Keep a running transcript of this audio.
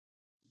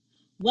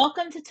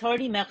Welcome to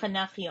Tardi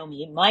Mechanach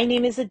Yomi. My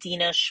name is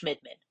Adina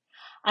Schmidman.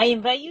 I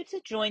invite you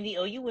to join the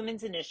OU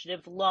Women's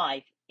Initiative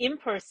live, in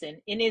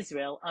person, in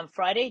Israel on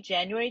Friday,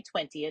 January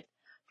 20th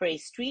for a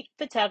street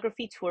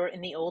photography tour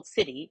in the Old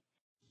City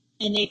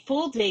and a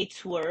full-day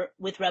tour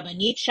with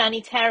Rabbanit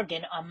Shani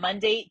Targin on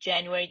Monday,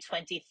 January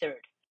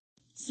 23rd.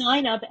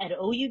 Sign up at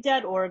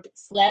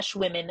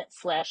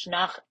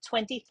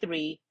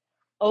ou.org/women/nach23,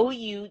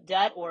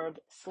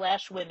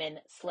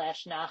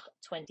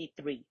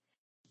 ou.org/women/nach23.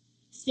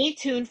 Stay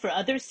tuned for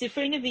other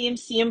Sifrei Nevi'im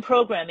Siyum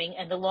programming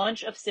and the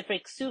launch of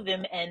Sifrei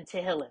Ksuvim and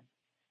Tehillim.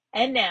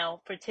 And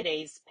now for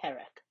today's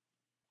Perek.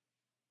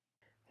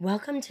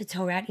 Welcome to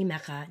Torat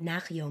Imecha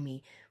Nach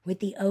Yomi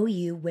with the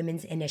OU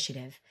Women's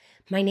Initiative.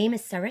 My name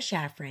is Sarah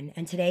Shafran,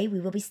 and today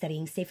we will be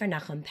studying Sefer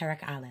Nachum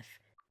Perek Aleph.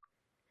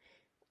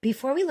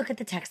 Before we look at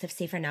the text of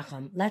Sefer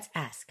Nachum, let's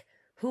ask,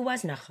 who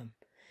was Nachum?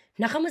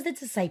 Nachum was the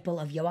disciple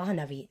of Yoel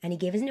HaNavi, and he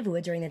gave his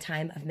nevuah during the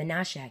time of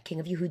Menashe, king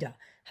of Yehuda,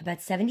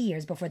 about 70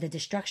 years before the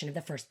destruction of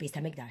the first Beis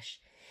HaMikdash.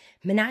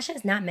 Menashe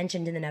is not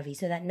mentioned in the Navi,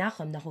 so that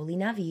Nachum, the holy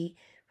Navi,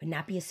 would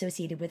not be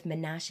associated with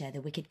Menashe,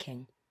 the wicked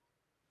king.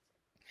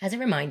 As a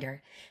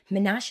reminder,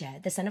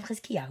 Menashe, the son of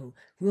Chizkiyahu,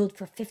 ruled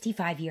for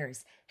 55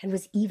 years and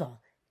was evil,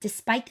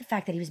 despite the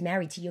fact that he was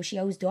married to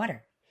Yoshiahu's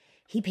daughter.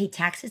 He paid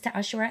taxes to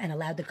Ashur and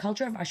allowed the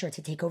culture of Ashur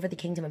to take over the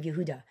kingdom of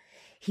Yehuda.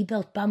 He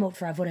built bamot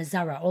for Avodah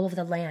Zarah all over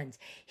the land.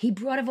 He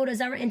brought Avodah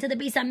Zarah into the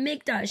Beis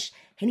HaMikdash,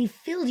 and he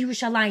filled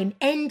Yerushalayim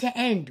end to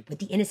end with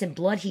the innocent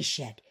blood he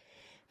shed.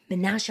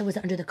 Menashe was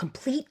under the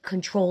complete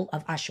control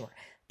of Ashur,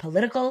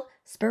 political,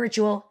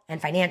 spiritual, and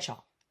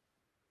financial.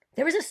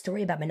 There is a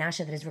story about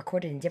Menashe that is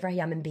recorded in Divrei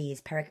Hayamim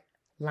Beis, Perek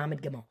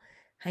Lamed Gimel.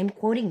 I am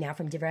quoting now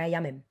from Divrei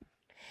Hayamim.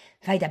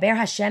 Vaydaber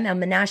Hashem el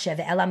Menashe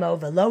ve'el amo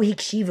ve'lo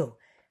hikshivu.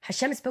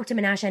 Hashem spoke to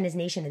Menashe and his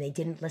nation, and they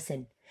didn't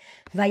listen.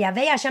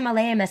 Vayavei Hashem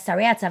aleim es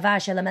sarei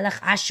hatzava shel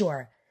melech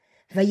Ashur.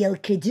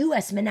 Vayilkedu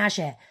es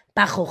Menashe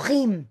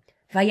b'chochim.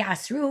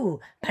 Vayasruhu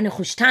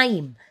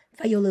b'nechushtaim.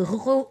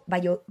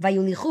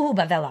 Vayulichuhu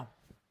bavela.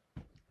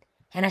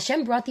 And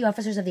Hashem brought the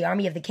officers of the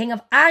army of the king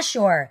of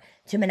Ashur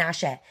to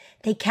Menashe.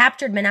 They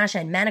captured Menashe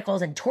in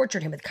manacles and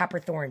tortured him with copper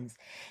thorns.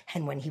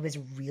 And when he was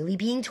really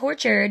being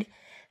tortured,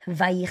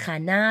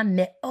 Vayichana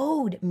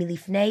me'od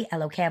milifnei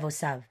Elokei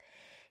avosav.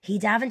 He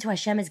davened to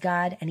Hashem as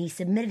God, and he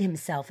submitted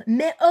himself.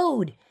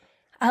 Me'od,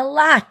 a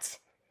lot.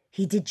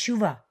 He did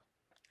tshuva.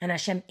 And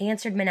Hashem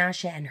answered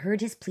Menashe and heard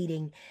his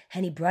pleading,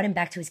 and he brought him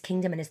back to his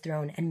kingdom and his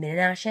throne. And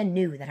Menashe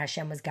knew that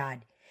Hashem was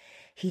God.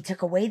 He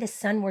took away the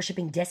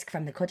sun-worshipping disc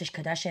from the Kodesh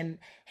Kodashim,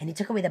 and he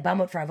took away the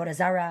bamot for Avodah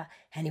Zarah,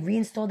 and he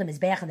reinstalled the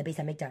Mizbeach in the Beis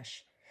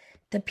HaMikdash.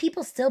 The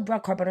people still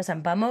brought korbanos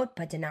on bamot,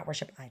 but did not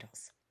worship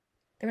idols.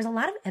 There was a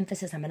lot of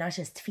emphasis on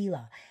Menashe's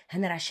tefillah,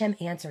 and that Hashem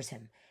answers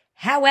him.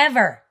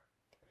 However,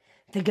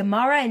 the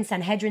Gemara in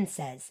Sanhedrin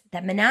says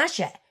that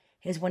Menashe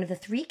is one of the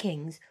three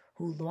kings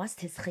who lost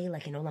his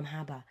chelek in Olam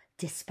Haba,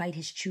 despite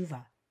his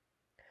tshuva.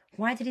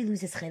 Why did he lose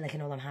his chelek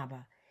in Olam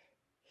Haba?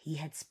 He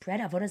had spread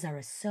Avodah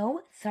Zarah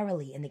so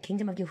thoroughly in the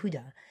kingdom of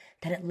Yehuda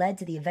that it led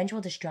to the eventual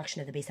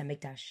destruction of the Beis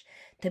HaMikdash.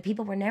 The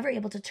people were never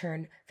able to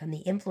turn from the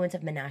influence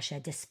of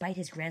Menashe despite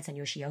his grandson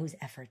Yoshiahu's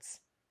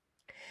efforts.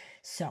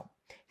 So,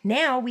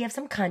 now we have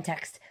some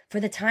context for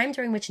the time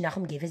during which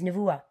Nachum gave his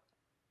nevuah.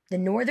 The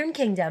northern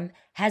kingdom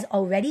has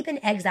already been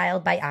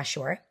exiled by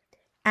Ashur,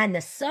 and the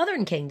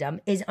southern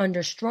kingdom is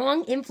under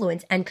strong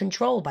influence and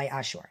control by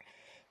Ashur.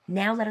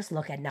 Now let us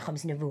look at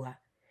Nachum's nevuah.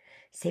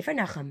 Sefer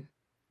Nachum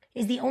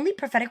is the only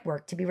prophetic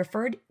work to be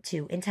referred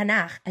to in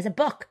Tanakh as a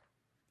book.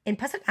 In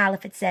Pasuk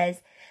Aleph it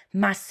says,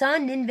 Masa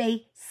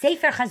Ninveh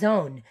Sefer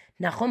Chazon,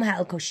 Nachum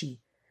HaElkoshi.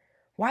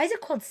 Why is it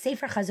called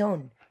Sefer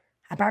Chazon?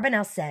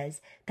 Abarbanel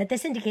says that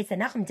this indicates that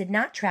Nachum did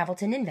not travel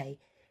to Ninveh.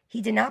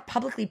 He did not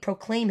publicly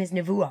proclaim his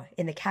nevuah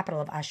in the capital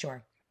of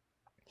Ashur.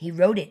 He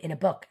wrote it in a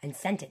book and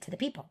sent it to the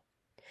people.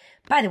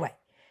 By the way,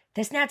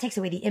 this now takes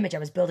away the image I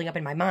was building up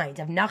in my mind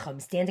of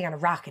Nachum standing on a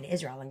rock in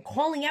Israel and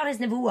calling out his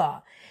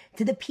nevuah.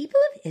 Did the people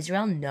of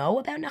Israel know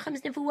about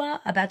Nachum's nevuah,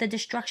 about the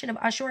destruction of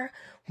Ashur,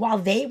 while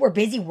they were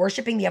busy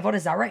worshiping the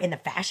Avodah Zarah in the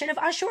fashion of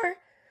Ashur?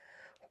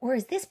 Or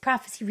is this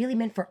prophecy really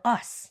meant for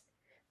us,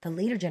 the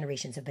later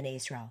generations of Bnei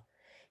Israel,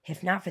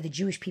 if not for the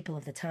Jewish people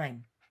of the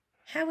time?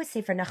 How is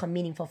Sefer Nachum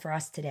meaningful for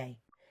us today?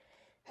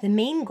 The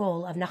main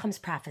goal of Nachum's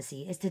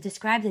prophecy is to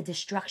describe the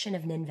destruction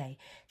of Nineveh,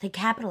 the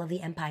capital of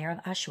the empire of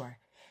Ashur.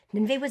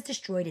 Nineveh was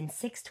destroyed in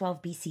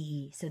 612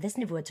 BCE, so this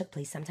nevuah took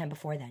place sometime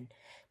before then.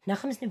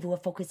 Nachum's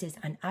nevuah focuses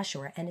on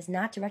Ashur and is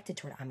not directed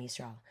toward Am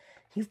Yisrael.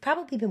 You've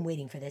probably been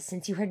waiting for this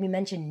since you heard me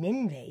mention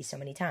Nineveh so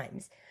many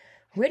times.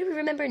 Where do we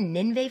remember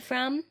Nineveh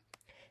from?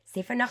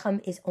 Sefer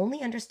Nachum is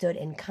only understood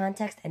in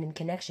context and in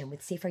connection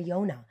with Sefer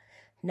Yonah.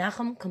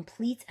 Nachum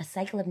completes a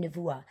cycle of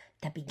nevuah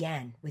that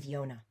began with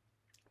Yonah.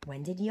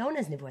 When did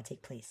Yonah's nevuah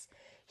take place?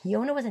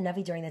 Yonah was a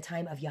Navi during the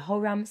time of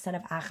Yehoram, son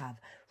of Achav,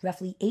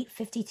 roughly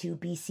 852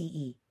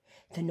 BCE.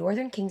 The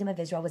northern kingdom of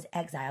Israel was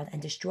exiled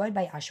and destroyed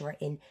by Ashur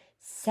in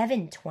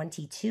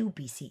 722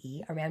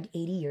 BCE, around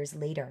 80 years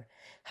later.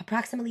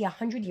 Approximately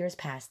 100 years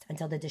passed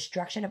until the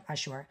destruction of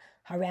Ashur,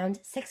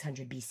 around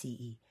 600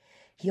 BCE.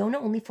 Yonah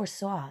only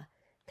foresaw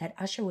that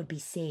Ashur would be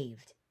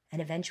saved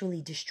and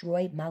eventually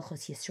destroy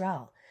Malchus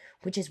Yisrael,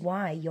 which is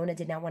why Yonah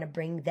did not want to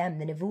bring them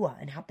the Nevuah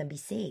and help them be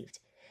saved.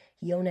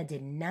 Yonah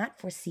did not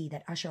foresee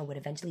that Ashur would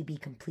eventually be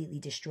completely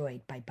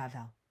destroyed by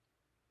Bavel.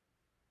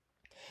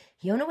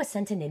 Yonah was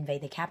sent to Nineveh,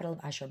 the capital of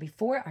Ashur,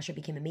 before Ashur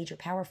became a major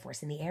power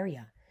force in the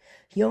area.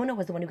 Yonah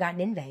was the one who got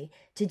Nineveh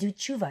to do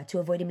tshuva to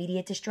avoid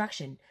immediate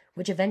destruction,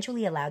 which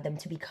eventually allowed them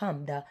to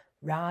become the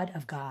rod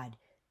of God,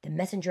 the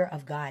messenger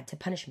of God to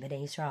punish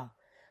Bnei Israel.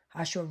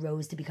 Ashur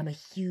rose to become a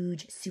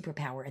huge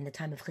superpower in the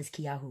time of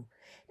Chizkiyahu.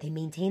 They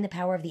maintained the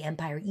power of the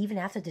empire even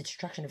after the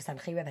destruction of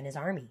Sancheriv and his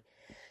army.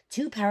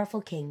 Two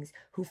powerful kings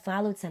who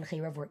followed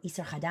Sancheriv were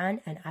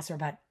Esarhaddon and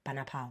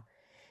Asurbanipal.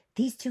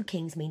 These two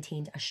kings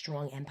maintained a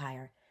strong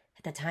empire.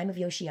 At the time of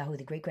Yoshiyahu,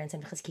 the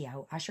great-grandson of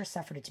Chizkiyahu, Ashur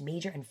suffered its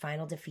major and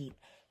final defeat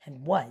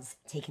and was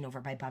taken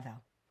over by Bavel.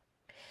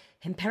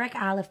 In Perek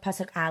Aleph,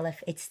 Pasuk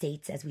Aleph, it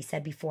states, as we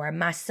said before,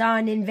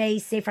 Masa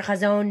Ninveh Sefer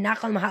Chazon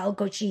Nachum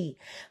HaElkoshi,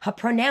 a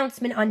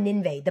pronouncement on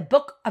Ninveh, the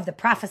book of the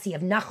prophecy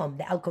of Nachum,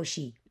 the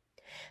Elkoshi.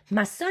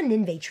 Masa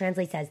Ninveh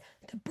translates as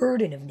the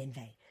burden of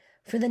Ninveh.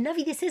 For the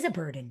Navi, this is a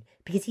burden,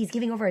 because he's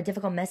giving over a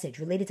difficult message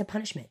related to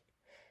punishment.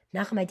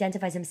 Nachum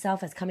identifies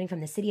himself as coming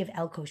from the city of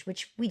Elkosh,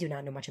 which we do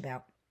not know much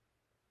about.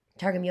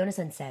 Targum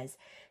Yonasan says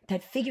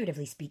that,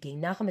 figuratively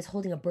speaking, Nachum is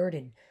holding a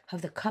burden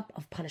of the cup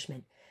of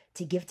punishment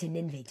to give to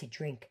Ninveh to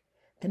drink.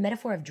 The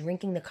metaphor of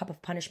drinking the cup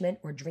of punishment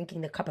or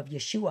drinking the cup of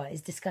Yeshua is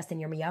discussed in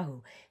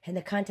Yirmiyahu in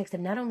the context of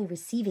not only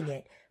receiving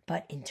it,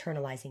 but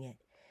internalizing it.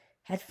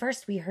 At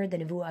first, we heard the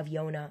nevuah of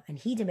Yonah, and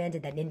he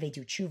demanded that Ninveh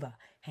do tshuva.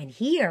 And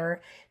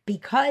here,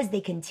 because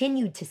they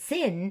continued to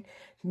sin,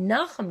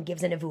 Nachum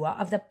gives a nevuah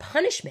of the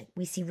punishment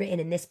we see written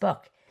in this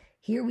book.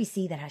 Here we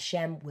see that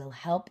Hashem will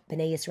help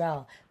Bnei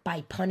Yisrael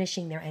by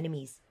punishing their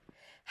enemies.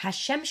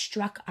 Hashem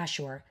struck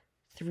Ashur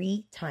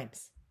 3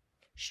 times.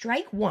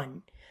 Strike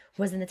 1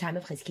 was in the time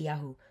of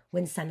Chizkiyahu,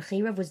 when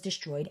Sancheriv was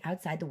destroyed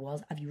outside the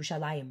walls of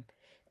Yerushalayim.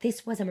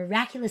 This was a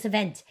miraculous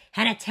event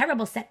and a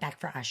terrible setback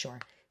for Ashur.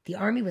 The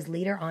army was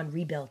later on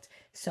rebuilt,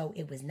 so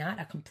it was not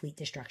a complete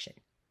destruction.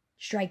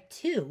 Strike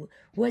 2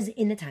 was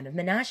in the time of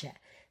Menashe.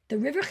 The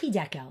river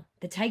Chidekel,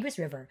 the Tigris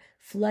River,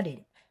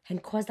 flooded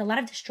and caused a lot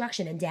of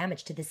destruction and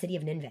damage to the city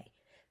of Nineveh.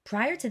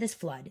 Prior to this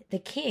flood, the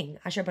king,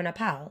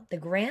 Ashurbanipal, the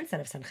grandson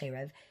of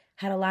Sancheriv,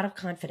 had a lot of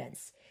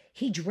confidence.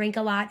 He drank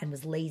a lot and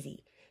was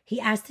lazy. He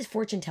asked his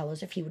fortune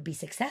tellers if he would be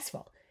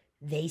successful.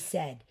 They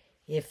said,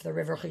 if the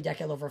river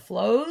Chidekel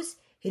overflows,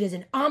 it is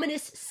an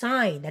ominous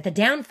sign that the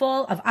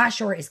downfall of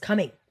Ashur is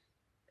coming.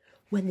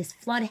 When this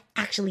flood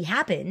actually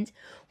happened,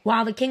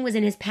 while the king was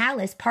in his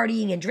palace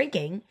partying and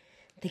drinking,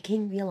 the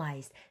king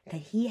realized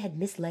that he had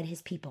misled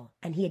his people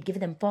and he had given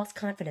them false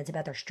confidence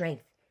about their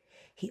strength.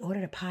 He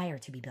ordered a pyre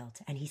to be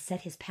built and he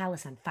set his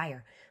palace on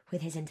fire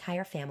with his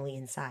entire family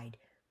inside.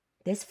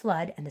 This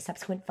flood and the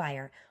subsequent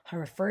fire are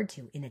referred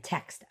to in the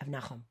text of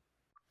Nachum.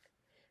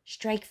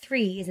 Strike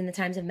 3 is in the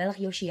times of Melech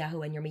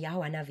Yoshiyahu and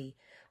Yirmiyahu Hanavi,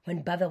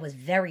 when Bavel was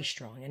very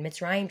strong and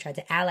Mitzrayim tried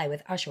to ally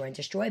with Ashur and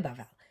destroy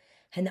Bavel.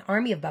 And the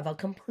army of Bavel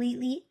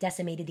completely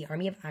decimated the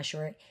army of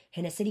Ashur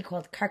in a city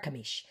called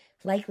Karkamish,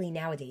 likely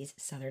nowadays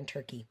southern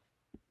Turkey.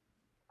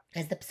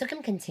 As the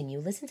psukim continue,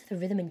 listen to the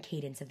rhythm and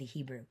cadence of the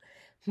Hebrew.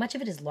 Much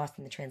of it is lost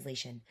in the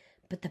translation,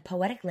 but the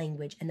poetic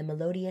language and the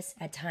melodious,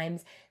 at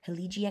times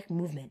elegiac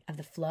movement of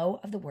the flow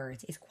of the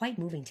words is quite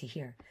moving to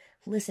hear.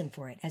 Listen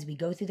for it as we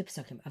go through the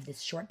psukim of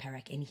this short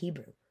parak in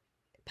Hebrew.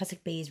 Pasuk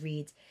Beis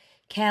reads,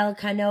 Kel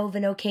kano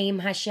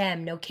v'nokeim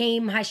Hashem,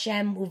 nokeim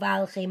Hashem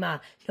uval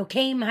chema,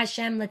 nokeim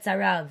Hashem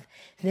letzarav,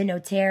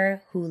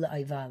 v'noter hu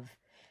le'oivav.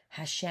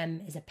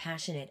 Hashem is a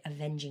passionate,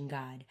 avenging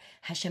God.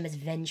 Hashem is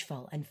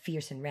vengeful and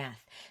fierce in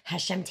wrath.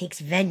 Hashem takes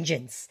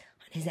vengeance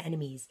on his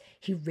enemies.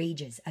 He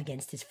rages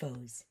against his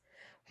foes.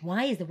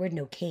 Why is the word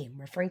nokeim,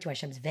 referring to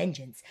Hashem's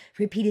vengeance,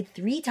 repeated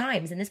 3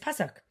 times in this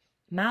pasuk?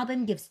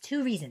 Malbim gives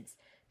 2 reasons.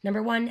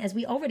 Number 1, as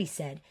we already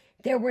said,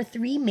 there were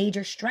 3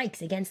 major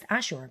strikes against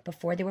Ashur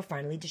before they were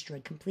finally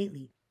destroyed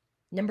completely.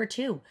 Number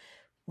 2,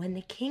 when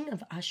the king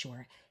of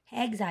Ashur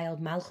exiled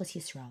Malchus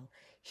Yisrael,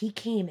 he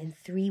came in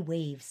 3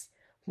 waves.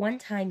 One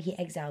time he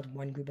exiled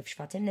 1 group of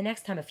Shvatim, the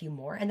next time a few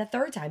more, and the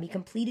third time he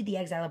completed the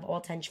exile of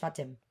all 10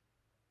 Shvatim.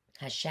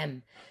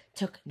 Hashem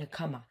took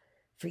Nakama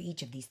for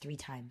each of these 3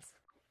 times.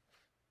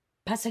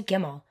 Pasuk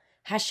Gimel,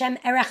 Hashem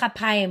erech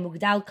apayim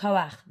ugdal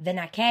koach,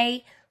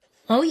 v'nakeh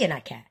lo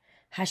yenakeh.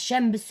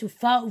 Hashem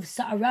b'sufa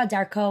uv'sa'ara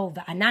darko,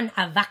 v'anan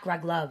avak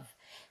raglav.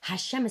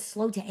 Hashem is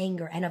slow to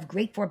anger and of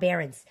great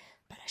forbearance,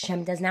 but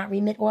Hashem does not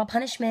remit all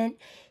punishment.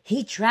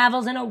 He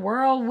travels in a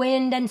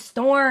whirlwind and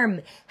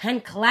storm,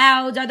 and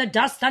clouds are the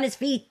dust on his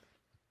feet.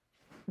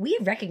 We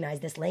have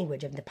recognized this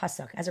language of the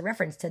pasuk as a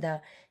reference to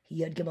the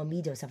Yod Gimel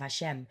Midos of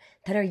Hashem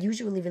that are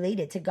usually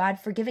related to God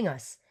forgiving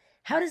us.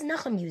 How does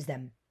Nachum use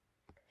them?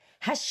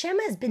 Hashem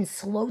has been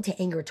slow to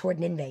anger toward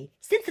Nineveh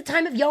since the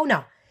time of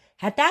Yonah.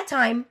 At that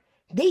time,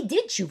 they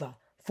did tshuva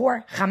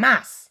for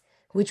Hamas,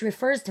 which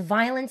refers to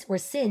violence or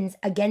sins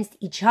against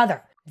each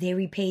other. They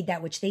repaid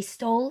that which they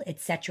stole,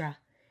 etc.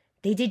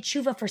 They did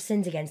tshuva for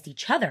sins against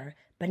each other,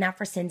 but not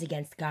for sins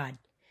against God.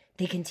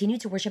 They continue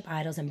to worship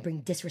idols and bring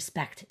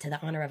disrespect to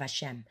the honor of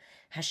Hashem.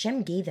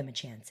 Hashem gave them a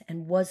chance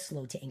and was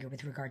slow to anger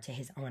with regard to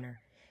his honor.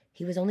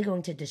 He was only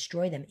going to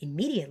destroy them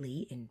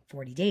immediately, in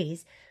 40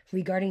 days,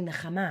 regarding the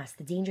Hamas,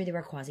 the danger they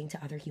were causing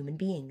to other human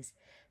beings.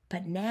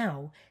 But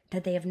now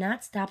that they have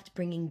not stopped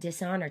bringing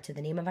dishonor to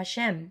the name of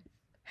Hashem,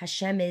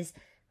 Hashem is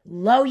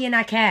Lo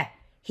Yinakeh.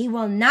 He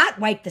will not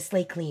wipe the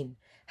slate clean.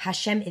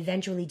 Hashem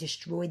eventually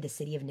destroyed the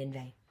city of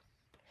Nineveh.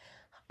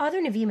 Other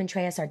Nevi'im and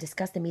Treyasar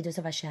discuss the Midos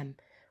of Hashem.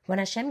 When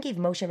Hashem gave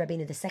Moshe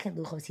Rabbeinu the second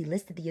Luchos, he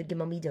listed the Yud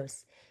Gimel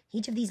Midos.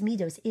 Each of these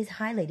Midos is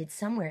highlighted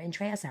somewhere in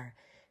Treyasar.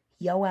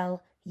 Yoel,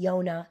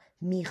 Yonah,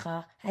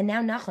 Micha, and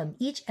now Nachum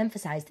each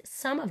emphasized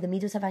some of the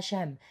Midos of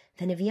Hashem.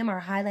 The Nevi'im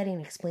are highlighting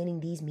and explaining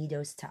these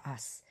Midos to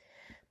us.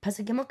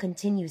 Pasuk Gimel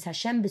continues,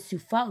 Hashem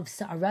besufa of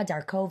sa'ara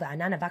darko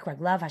va'anan avak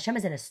raglav. Hashem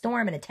is in a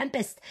storm and a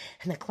tempest,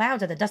 and the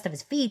clouds are the dust of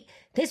his feet.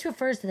 This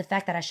refers to the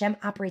fact that Hashem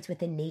operates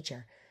within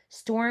nature.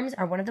 Storms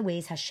are one of the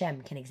ways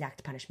Hashem can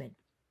exact punishment.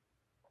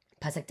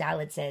 Pasuk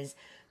Dalet says,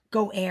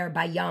 Go'er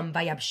bayam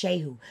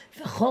bayabshehu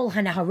v'chol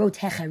hanaharot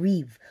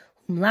hechariv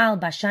umlal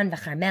bashan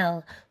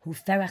v'charmel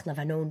huferach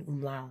lavanon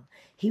umlal.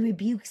 He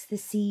rebukes the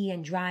sea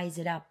and dries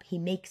it up. He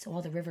makes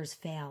all the rivers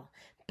fail.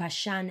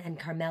 Bashan and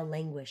Carmel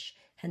languish,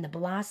 and the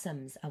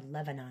blossoms of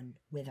Lebanon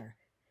wither.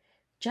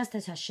 Just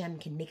as Hashem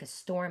can make a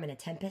storm and a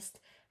tempest,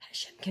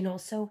 Hashem can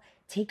also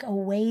take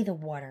away the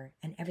water,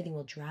 and everything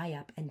will dry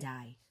up and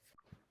die.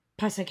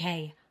 Pasuk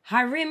Hey,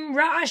 Harim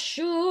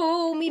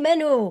ra'ashu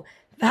mimenu,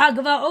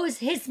 v'hagvaos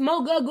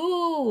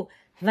hismogagu,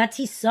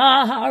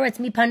 v'tisa ha'aretz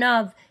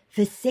mipanav,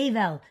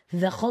 v'sevel,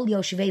 v'chol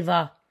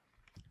yoshveva.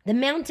 The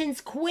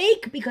mountains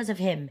quake because of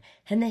him,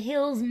 and the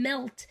hills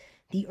melt.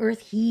 The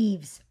earth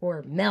heaves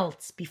or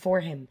melts before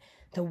him,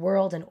 the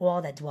world and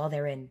all that dwell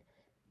therein.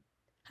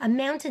 A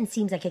mountain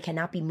seems like it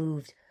cannot be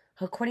moved.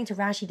 According to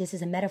Rashi, this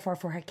is a metaphor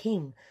for a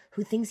king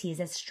who thinks he is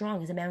as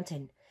strong as a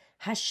mountain.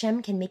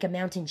 Hashem can make a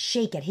mountain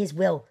shake at his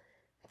will.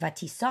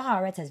 Vatisah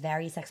haaretz has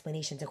various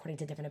explanations according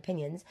to different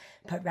opinions,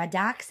 but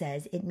Radak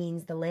says it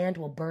means the land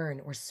will burn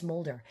or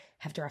smolder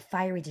after a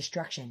fiery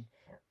destruction,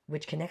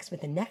 which connects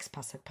with the next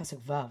pasuk,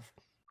 pasuk Vav.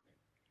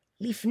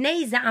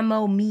 Lifnei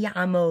za'amo mi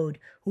ya'amod,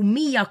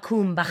 u'mi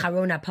yakum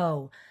b'charon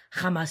apo,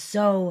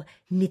 chamaso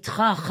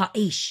nitcha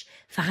cha'ish,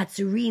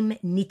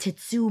 v'hatzurim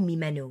nitetzu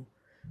mimenu.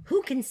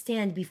 Who can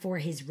stand before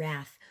his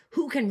wrath?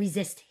 Who can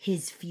resist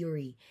his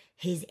fury?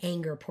 His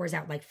anger pours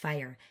out like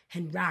fire,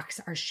 and rocks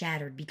are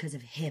shattered because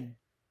of him.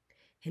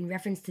 In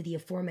reference to the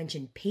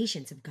aforementioned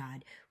patience of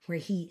God, where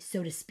he,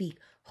 so to speak,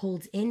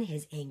 holds in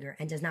his anger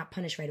and does not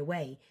punish right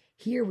away,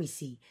 here we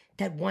see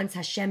that once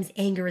Hashem's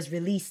anger is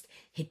released,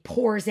 it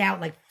pours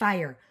out like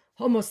fire,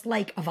 almost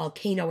like a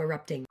volcano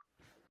erupting.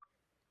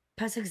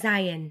 Pasuk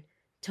Zayin,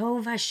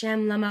 Tov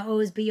Hashem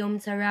lama'oz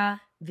biyom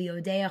tzara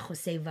v'yodea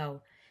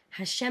chosevo.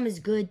 Hashem is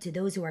good to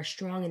those who are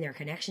strong in their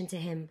connection to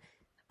him,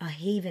 a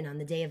haven on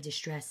the day of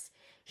distress.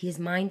 He is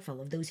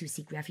mindful of those who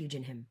seek refuge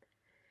in him.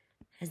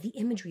 As the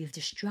imagery of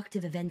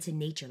destructive events in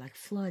nature, like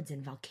floods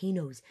and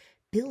volcanoes,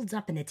 builds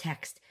up in the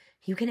text,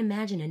 you can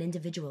imagine an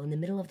individual in the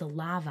middle of the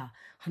lava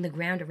on the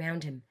ground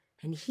around him,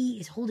 and he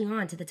is holding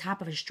on to the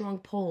top of a strong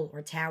pole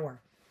or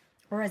tower.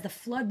 Or as the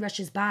flood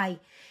rushes by,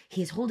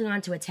 he is holding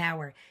on to a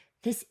tower.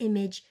 This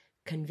image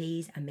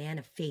conveys a man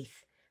of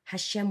faith.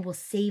 Hashem will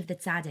save the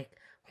tzaddik.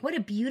 What a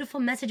beautiful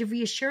message of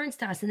reassurance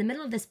to us in the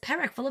middle of this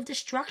parak full of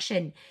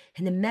destruction,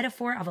 and the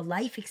metaphor of a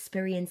life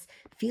experience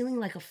feeling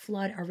like a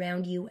flood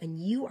around you, and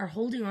you are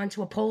holding on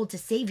to a pole to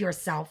save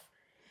yourself.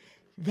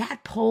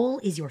 That pole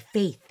is your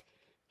faith.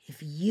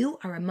 If you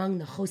are among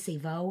the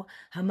chosevo,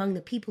 among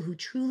the people who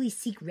truly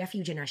seek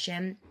refuge in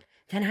Hashem,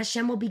 then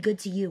Hashem will be good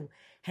to you.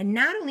 And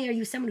not only are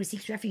you someone who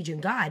seeks refuge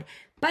in God,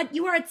 but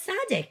you are a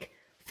tzaddik.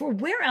 For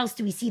where else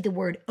do we see the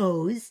word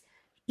oz?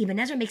 Ibn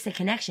Ezra makes a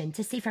connection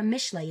to Sefer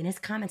Mishlei in his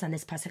comments on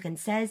this pasuk and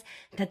says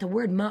that the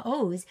word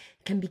ma'oz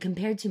can be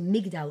compared to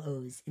Migdal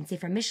Oz. In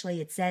Sefer Mishlei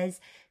it says,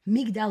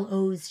 Migdal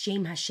Oz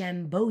Shem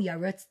Hashem Bo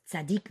Yarutz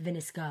Tzadik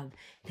V'Niskav.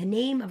 The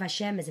name of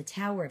Hashem is a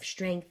tower of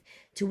strength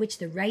to which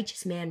the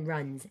righteous man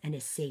runs and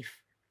is safe.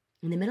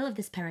 In the middle of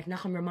this parak,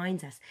 Nachum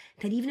reminds us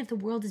that even if the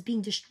world is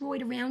being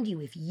destroyed around you,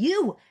 if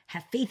you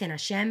have faith in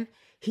Hashem,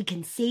 he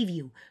can save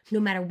you no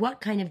matter what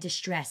kind of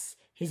distress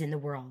is in the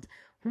world.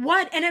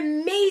 What an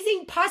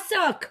amazing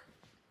pasuk!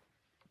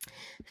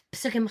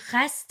 Psukim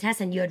Ches,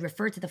 Tes, and Yod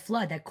refer to the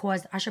flood that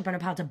caused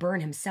Ashurbanipal to burn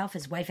himself,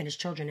 his wife, and his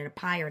children in a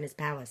pyre in his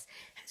palace,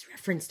 as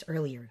referenced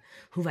earlier.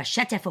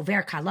 Huvashetef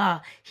over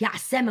kala,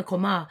 ya'aseh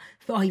mekoma,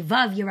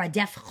 v'ohivav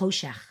yiradef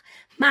choshech.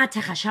 Ma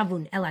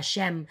techashavun el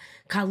Hashem,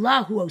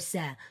 kala hu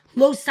oseh,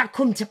 lo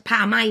sakum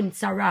pa'amayim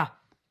tzara.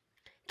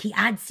 Ki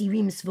ad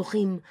sirim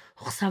svuchim,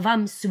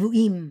 uchsavam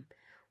svuim,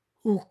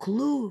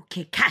 uklu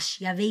kekash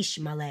yavesh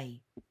malei.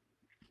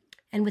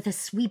 And with a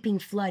sweeping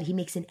flood, he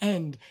makes an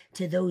end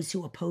to those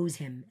who oppose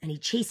him, and he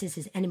chases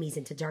his enemies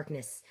into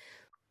darkness.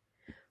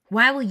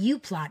 Why will you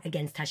plot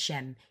against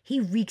Hashem? He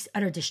wreaks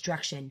utter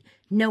destruction.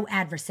 No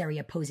adversary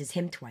opposes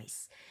him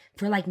twice.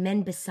 For like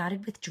men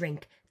besotted with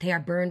drink, they are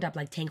burned up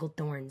like tangled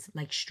thorns,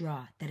 like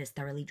straw that is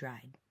thoroughly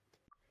dried.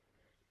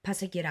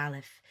 Pasuk Yud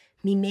Aleph.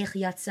 Mimech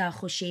yatsa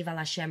choshev al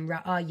Hashem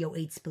ra'a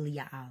yoetz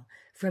b'liya'al.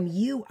 From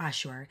you,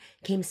 Ashur,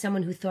 came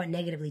someone who thought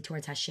negatively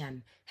towards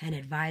Hashem, an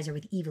advisor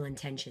with evil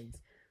intentions.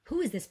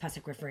 Who is this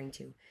pasuk referring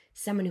to?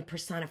 Someone who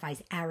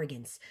personifies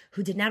arrogance,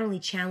 who did not only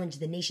challenge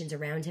the nations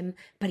around him,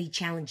 but he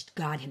challenged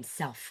God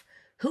himself.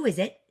 Who is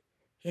it?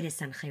 It is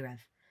Sancheriv.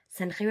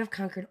 Sancheriv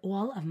conquered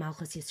all of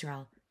Malchus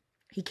Yisrael.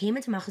 He came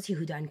into Malchus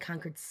Yehuda and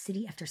conquered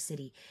city after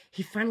city.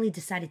 He finally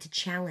decided to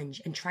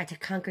challenge and try to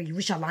conquer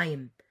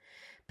Yerushalayim.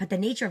 But the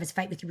nature of his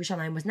fight with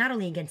Yerushalayim was not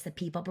only against the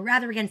people, but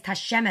rather against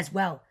Hashem as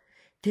well.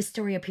 This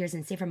story appears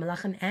in Sefer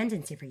Melachim and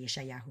in Sefer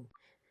Yeshayahu.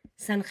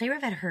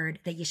 Sancheriv had heard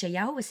that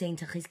Yeshayahu was saying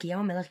to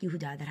Chizkiyahu Melech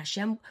Yehuda that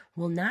Hashem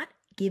will not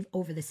give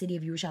over the city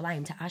of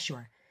Yerushalayim to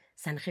Ashur.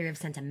 Sancheriv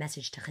sent a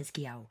message to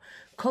Chizkiyahu.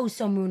 Ko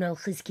somrun al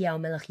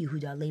Chizkiyahu Melech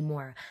Yehuda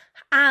lemor.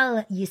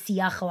 Al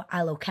yisiyacho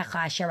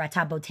alokecha asher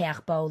ata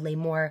boteach bo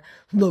lemor.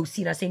 Lo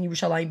sinas en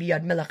Yerushalayim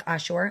biyad Melech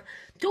Ashur.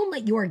 Don't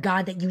let your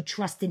God that you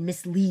trust in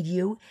mislead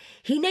you.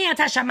 Hinei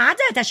ata shamata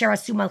et asher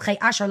asu malchei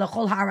Ashur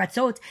lechol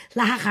ha'aratzot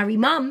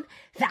lahacharimam.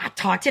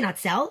 Ve'ata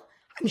tinatzel.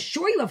 I'm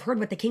sure you have heard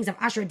what the kings of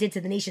Ashur did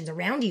to the nations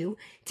around you.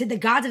 Did the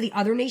gods of the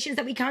other nations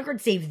that we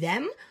conquered save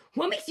them?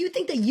 What makes you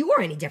think that you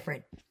are any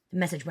different? The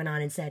message went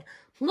on and said,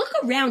 look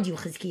around you,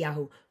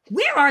 Chizkiyahu.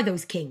 Where are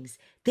those kings?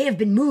 They have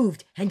been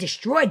moved and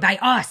destroyed by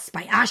us,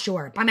 by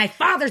Ashur, by my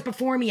fathers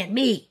before me and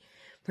me.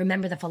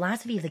 Remember, the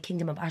philosophy of the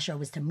kingdom of Ashur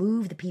was to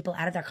move the people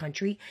out of their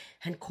country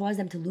and cause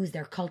them to lose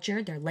their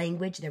culture, their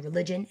language, their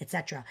religion,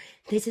 etc.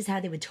 This is how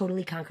they would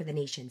totally conquer the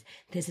nations.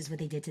 This is what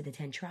they did to the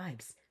 10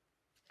 tribes.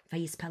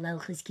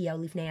 Vayispalel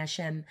Chizkiyahu lifnei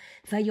Hashem.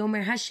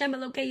 Vayomer Hashem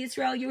Elokei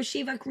Yisrael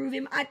Yoshiva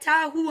Kruvim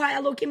Ata Hu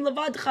HaElokim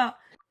Levadcha.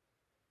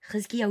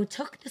 Chizkiyahu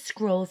took the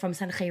scroll from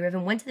Sancheriv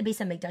and went to the Beis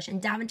HaMikdash and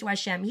davened to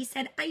Hashem. He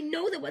said, I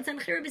know that what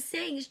Sancheriv is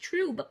saying is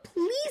true, but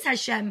please,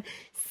 Hashem,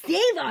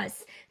 save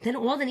us. Then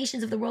all the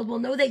nations of the world will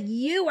know that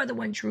you are the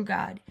one true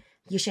God.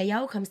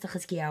 Yeshayahu comes to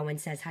Chizkiyahu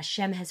and says,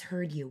 Hashem has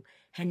heard you.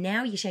 And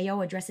now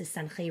Yeshayahu addresses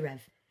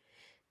Sancheriv.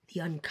 The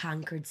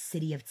unconquered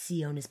city of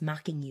Tzion is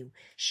mocking you.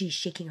 She's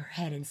shaking her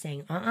head and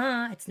saying,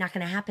 it's not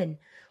going to happen.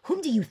 Whom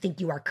do you think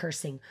you are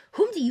cursing?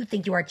 Whom do you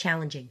think you are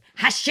challenging?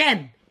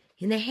 Hashem!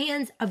 In the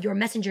hands of your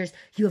messengers,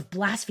 you have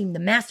blasphemed the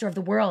master of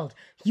the world.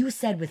 You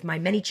said, with my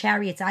many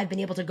chariots, I've been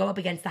able to go up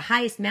against the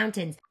highest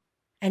mountains,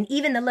 and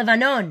even the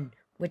Lebanon,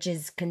 which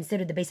is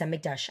considered the Beis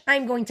HaMikdash.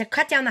 I'm going to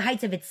cut down the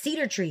heights of its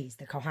cedar trees,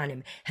 the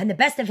Kohanim, and the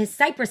best of his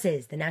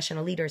cypresses, the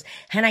national leaders.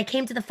 And I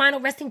came to the final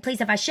resting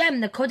place of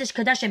Hashem, the Kodesh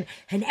Kodashim,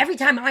 and every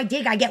time I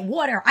dig, I get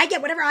water. I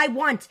get whatever I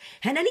want.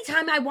 And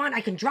anytime I want,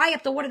 I can dry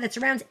up the water that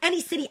surrounds any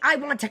city I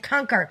want to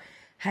conquer.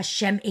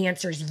 Hashem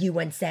answers you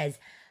and says,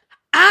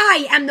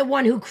 I am the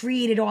one who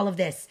created all of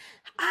this.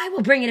 I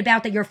will bring it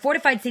about that your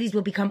fortified cities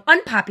will become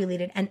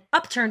unpopulated and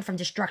upturned from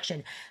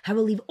destruction. I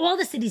will leave all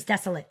the cities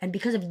desolate, and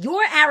because of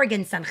your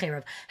arrogance,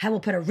 Sancheriv, I will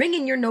put a ring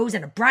in your nose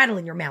and a bridle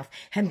in your mouth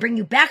and bring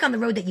you back on the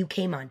road that you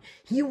came on.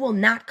 You will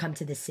not come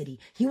to this city.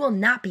 You will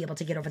not be able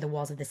to get over the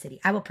walls of the city.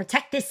 I will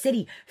protect this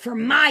city for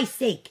my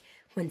sake.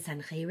 When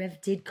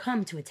Sancheriv did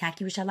come to attack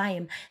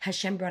Yerushalayim,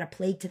 Hashem brought a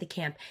plague to the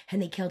camp,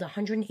 and they killed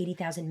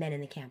 180,000 men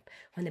in the camp.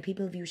 When the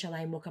people of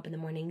Yerushalayim woke up in the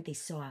morning, they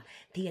saw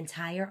the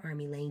entire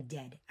army laying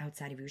dead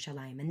outside of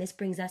Yerushalayim. And this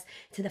brings us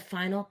to the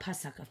final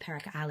pasuk of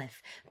Parak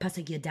Aleph,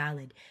 pasuk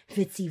Yadalid.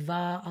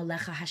 V'tziva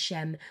alecha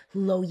Hashem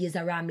lo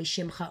yizara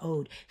mishimcha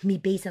od mi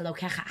beis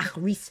elokecha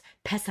achris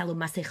pesalu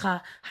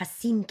masecha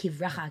hasim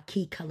kivracha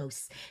ki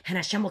kalos. And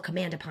Hashem will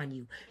command upon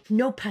you,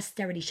 no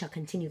posterity shall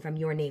continue from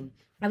your name.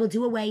 I will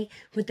do away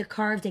with the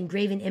carved and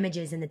graven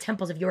images in the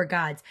temples of your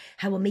gods.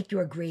 I will make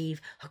your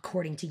grave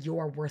according to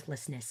your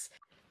worthlessness.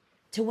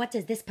 To what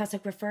does this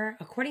pasuk refer?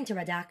 According to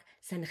Radak,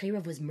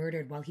 Sancheriv was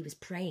murdered while he was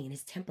praying in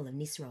his temple of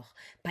Nisroch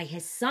by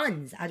his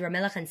sons,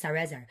 Adramelech and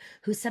Sarezer,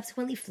 who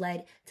subsequently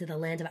fled to the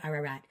land of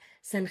Ararat.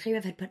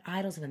 Sancheriv had put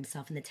idols of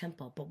himself in the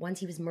temple, but once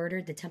he was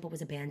murdered, the temple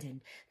was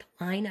abandoned.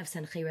 The line of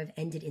Sancheriv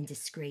ended in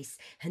disgrace,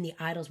 and the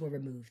idols were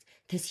removed.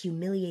 This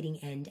humiliating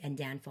end and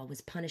downfall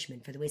was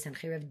punishment for the way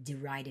Sancheriv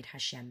derided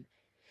Hashem.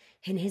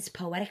 In his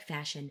poetic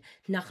fashion,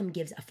 Nachum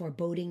gives a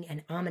foreboding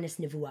and ominous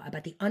nevuah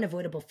about the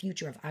unavoidable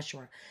future of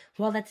Ashur,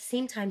 while at the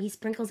same time he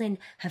sprinkles in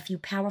a few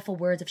powerful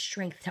words of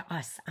strength to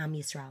us, Am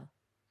Yisrael.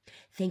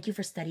 Thank you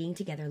for studying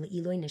together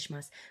Le'iloi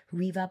Nishmas,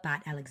 Riva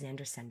Bat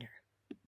Alexander Sender.